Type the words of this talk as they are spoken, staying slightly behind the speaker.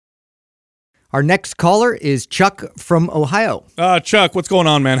Our next caller is Chuck from Ohio. Chuck, what's going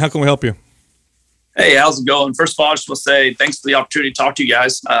on, man? How can we help you? Hey, how's it going? First of all, I just want to say thanks for the opportunity to talk to you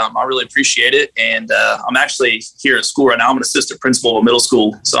guys. I really appreciate it. And I'm actually here at school right now. I'm an assistant principal of middle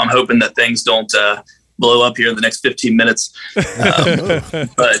school, so I'm hoping that things don't blow up here in the next 15 minutes.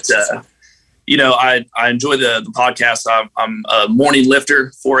 But I enjoy the podcast. I'm a morning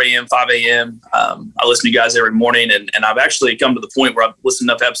lifter, 4 a.m., 5 a.m. I listen to you guys every morning, and I've actually come to the point where I've listened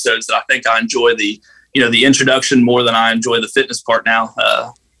to enough episodes that I think I enjoy the introduction more than I enjoy the fitness part now.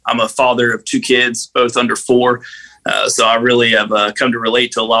 I'm a father of 2 kids, both under 4. So I really have come to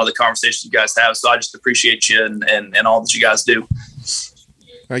relate to a lot of the conversations you guys have. So I just appreciate you and all that you guys do.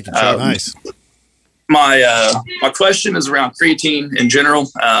 Thank you, Chuck. Nice. My question is around creatine in general.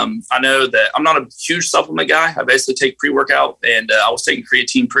 I know that I'm not a huge supplement guy. I basically take pre-workout, and I was taking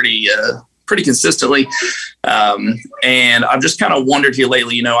creatine pretty consistently. And I've just kind of wondered here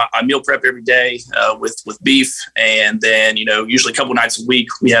lately, I meal prep every day with beef, and then, usually a couple nights a week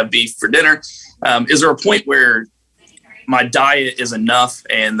we have beef for dinner. Is there a point where my diet is enough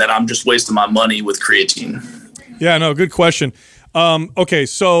and that I'm just wasting my money with creatine? Yeah, no, good question. Okay,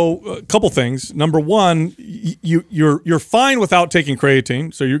 so a couple things. Number one, you're fine without taking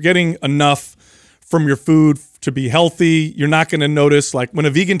creatine, so you're getting enough from your food to be healthy. You're not going to notice, like when a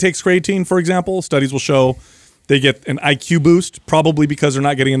vegan takes creatine, for example, studies will show they get an IQ boost, probably because they're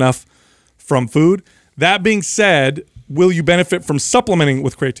not getting enough from food. That being said, will you benefit from supplementing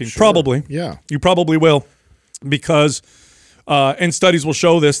with creatine? Sure. Probably. Yeah. You probably will, because and studies will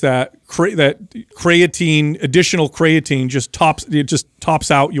show this, that creatine, additional creatine just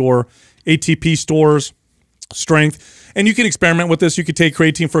tops out your ATP stores, strength. And you can experiment with this. You could take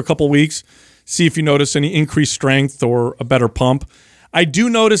creatine for a couple of weeks, see if you notice any increased strength or a better pump. I do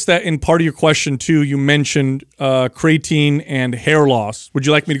notice that in part of your question too, you mentioned creatine and hair loss. Would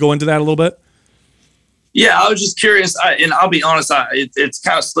you like me to go into that a little bit? Yeah, I was just curious, and I'll be honest, it's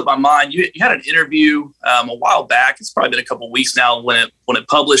kind of slipped my mind. You had an interview a while back. It's probably been a couple of weeks now when it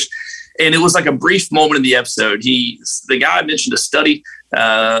published, and it was like a brief moment in the episode. The guy mentioned a study,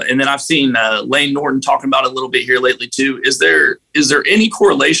 and then I've seen Lane Norton talking about it a little bit here lately too. Is there any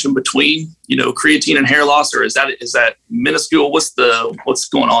correlation between creatine and hair loss, or is that minuscule? What's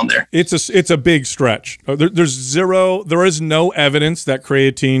going on there? It's a big stretch. There is no evidence that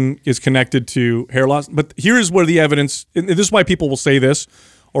creatine is connected to hair loss. But here's where the evidence, and this is why people will say this,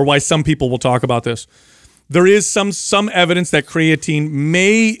 or why some people will talk about this. There is some evidence that creatine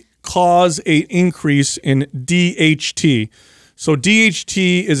may cause an increase in DHT. So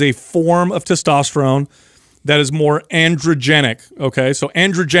DHT is a form of testosterone that is more androgenic, okay? So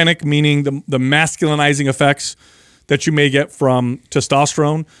androgenic meaning the masculinizing effects that you may get from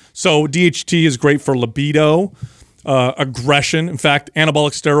testosterone. So DHT is great for libido, aggression. In fact,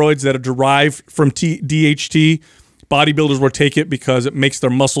 anabolic steroids that are derived from DHT, bodybuilders will take it because it makes their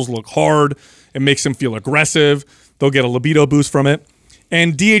muscles look hard. It makes them feel aggressive. They'll get a libido boost from it.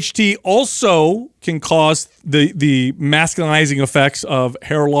 And DHT also can cause the masculinizing effects of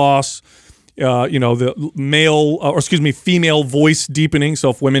hair loss, the female voice deepening.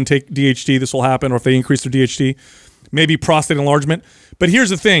 So if women take DHT, this will happen, or if they increase their DHT, maybe prostate enlargement. But here's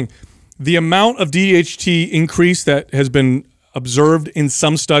the thing. The amount of DHT increase that has been observed in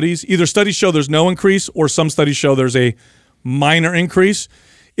some studies, either studies show there's no increase or some studies show there's a minor increase.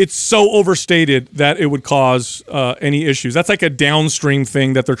 It's so overstated that it would cause any issues. That's like a downstream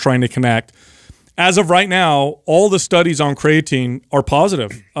thing that they're trying to connect. As of right now, all the studies on creatine are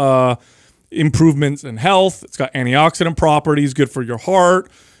positive. Improvements in health. It's got antioxidant properties, good for your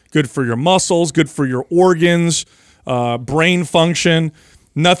heart, good for your muscles, good for your organs, brain function.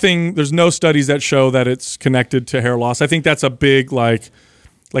 There's no studies that show that it's connected to hair loss. I think that's a big, like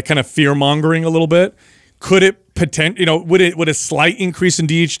kind of fear-mongering a little bit. Could it would a slight increase in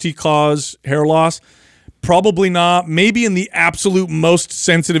DHT cause hair loss? Probably not. Maybe in the absolute most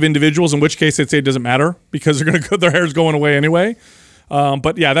sensitive individuals, in which case I'd say it doesn't matter because their hair's going away anyway.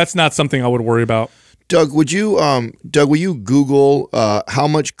 But yeah, that's not something I would worry about. Doug, will you Google how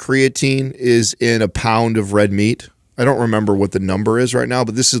much creatine is in a pound of red meat? I don't remember what the number is right now,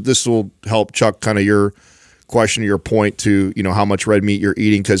 but this will help, Chuck, kind of your question, your point to how much red meat you're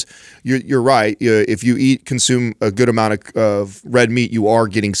eating, because you're right. If you consume a good amount of red meat, you are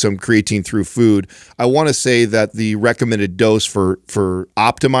getting some creatine through food. I want to say that the recommended dose for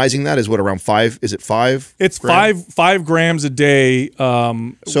optimizing that is what, around 5? Is it 5? It's grams? 5 grams a day.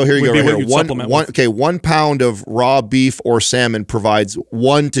 So here you go. Right here. 1 pound of raw beef or salmon provides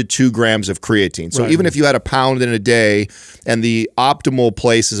 1 to 2 grams of creatine. So even if you had a pound in a day, and the optimal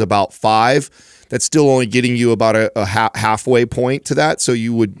place is about 5. that's still only getting you about a halfway point to that. So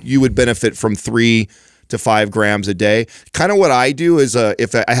you would benefit from 3 to 5 grams a day. Kind of what I do is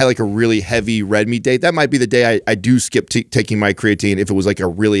if I had like a really heavy red meat day, that might be the day I do skip taking my creatine if it was like a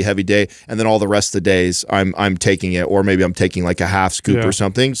really heavy day, and then all the rest of the days I'm taking it, or maybe I'm taking like a half scoop or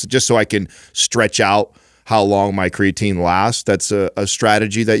something, so just so I can stretch out how long my creatine lasts. That's a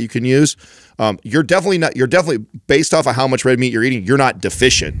strategy that you can use. You're definitely based off of how much red meat you're eating, you're not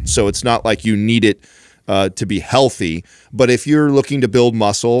deficient. So it's not like you need it to be healthy. But if you're looking to build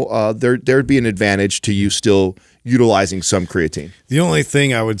muscle, there'd be an advantage to you still utilizing some creatine. The only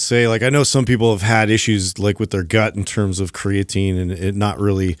thing I would say, like I know some people have had issues like with their gut in terms of creatine and it not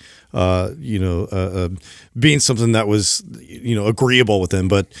really, being something that was, agreeable with them.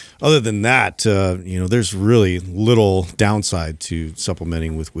 But other than that, there's really little downside to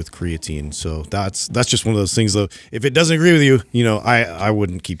supplementing with creatine. So that's just one of those things though. If it doesn't agree with you, I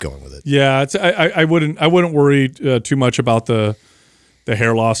wouldn't keep going with it. Yeah, I wouldn't worry too much about the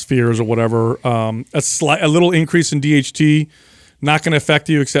hair loss fears or whatever. A little increase in DHT not going to affect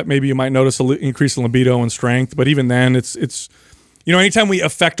you, except maybe you might notice an increase in libido and strength. But even then, it's anytime we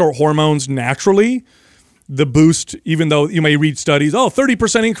affect our hormones naturally, the boost, even though you may read studies,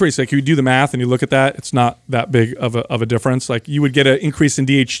 30% increase, like you do the math and you look at that, it's not that big of a difference. Like you would get an increase in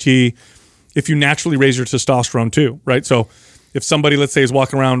DHT if you naturally raise your testosterone too, right? So if somebody, let's say, is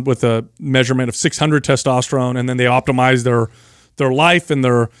walking around with a measurement of 600 testosterone and then they optimize their life and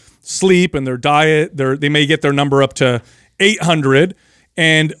their sleep and their diet, they may get their number up to 800,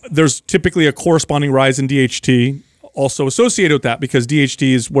 and there's typically a corresponding rise in DHT also associated with that, because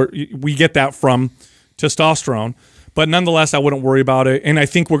DHT is where we get that from testosterone. But nonetheless, I wouldn't worry about it. And I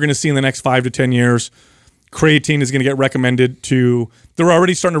think we're going to see in the next 5 to 10 years, creatine is going to get recommended to, they're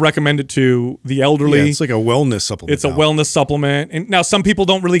already starting to recommend it to the elderly. Yeah, it's like a wellness supplement. It's a wellness supplement. And now some people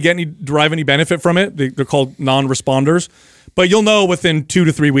don't really derive any benefit from it. They're called non-responders. But you'll know within 2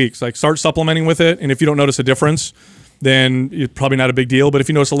 to 3 weeks, like start supplementing with it. And if you don't notice a difference, then it's probably not a big deal. But if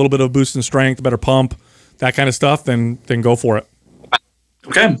you notice a little bit of a boost in strength, better pump, that kind of stuff, then go for it.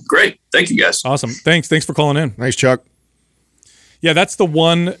 Okay, great. Thank you, guys. Awesome. Thanks for calling in. Nice, Chuck. Yeah, that's the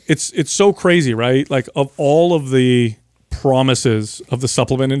one. It's so crazy, right? Like of all of the promises of the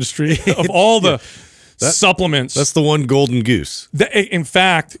supplement industry, of all the supplements. That's the one golden goose. In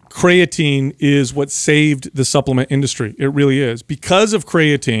fact, creatine is what saved the supplement industry. It really is. Because of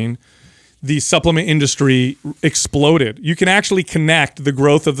creatine, the supplement industry exploded. You can actually connect the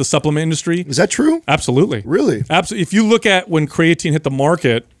growth of the supplement industry. Is that true? Absolutely. Really? Absolutely. If you look at when creatine hit the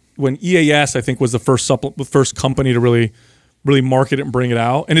market, when EAS, I think, was the first company to really market it and bring it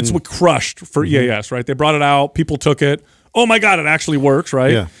out. And it's what crushed for EAS, right? They brought it out. People took it. Oh, my God, it actually works,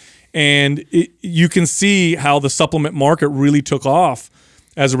 right? Yeah. And you can see how the supplement market really took off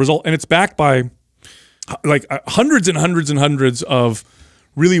as a result. And it's backed by like hundreds and hundreds and hundreds of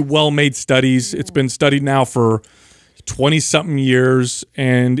really well-made studies. It's been studied now for 20-something years.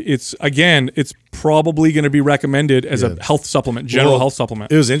 And it's probably going to be recommended as a health supplement, general health supplement.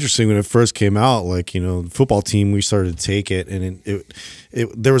 It was interesting when it first came out, like, the football team, we started to take it, and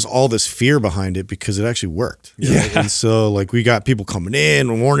there was all this fear behind it because it actually worked. Yeah. Right? And so like we got people coming in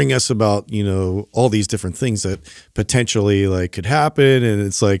and warning us about, all these different things that potentially like could happen. And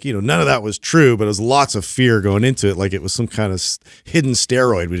it's like, none of that was true, but it was lots of fear going into it. Like it was some kind of hidden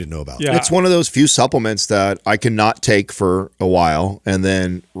steroid we didn't know about. Yeah. It's one of those few supplements that I cannot take for a while and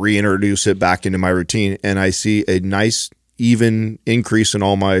then reintroduce it back into my routine, and I see a nice even increase in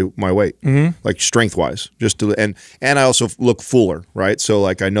all my weight, like strength wise, and I also look fuller, right? So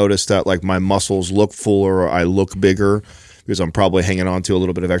like I noticed that like my muscles look fuller, or I look bigger because I'm probably hanging on to a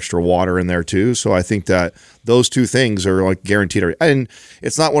little bit of extra water in there too. So I think that those two things are like guaranteed. And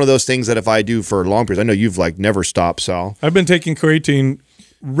it's not one of those things that if I do for long periods, I know you've like never stopped, Sal. I've been taking creatine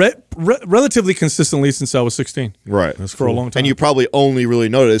relatively consistently since I was 16. Right. That's for a long time. And you probably only really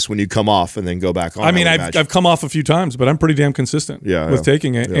notice when you come off and then go back on. I mean, I've come off a few times, but I'm pretty damn consistent with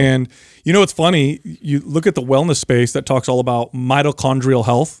taking it. Yeah. And it's funny. You look at the wellness space that talks all about mitochondrial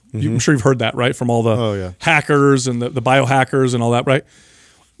health. I'm sure you've heard that, right? From all the hackers and the biohackers and all that, right?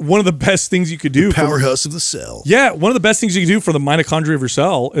 One of the best things you could do, powerhouse of the cell. Yeah, one of the best things you can do for the mitochondria of your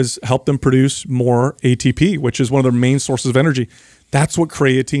cell is help them produce more ATP, which is one of their main sources of energy. That's what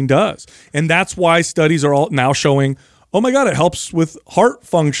creatine does. And that's why studies are all now showing, oh my God, it helps with heart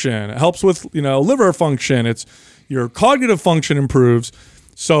function. It helps with, liver function. It's your cognitive function improves.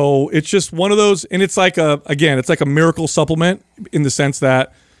 So it's just one of those, and it's like it's like a miracle supplement in the sense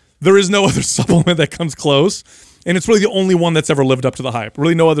that there is no other supplement that comes close. And it's really the only one that's ever lived up to the hype.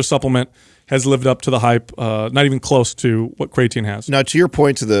 Really no other supplement has lived up to the hype, not even close to what creatine has. Now, to your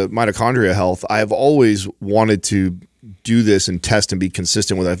point to the mitochondria health, I've always wanted to do this and test and be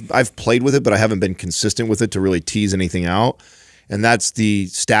consistent with it. I've played with it, but I haven't been consistent with it to really tease anything out. And that's the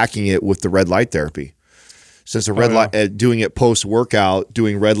stacking it with the red light therapy. Since the red light, doing it post-workout,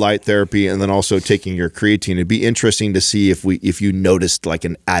 doing red light therapy, and then also taking your creatine, it'd be interesting to see if you noticed like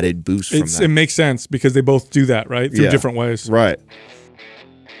an added boost from that. It makes sense because they both do that, right? Through different ways. Right.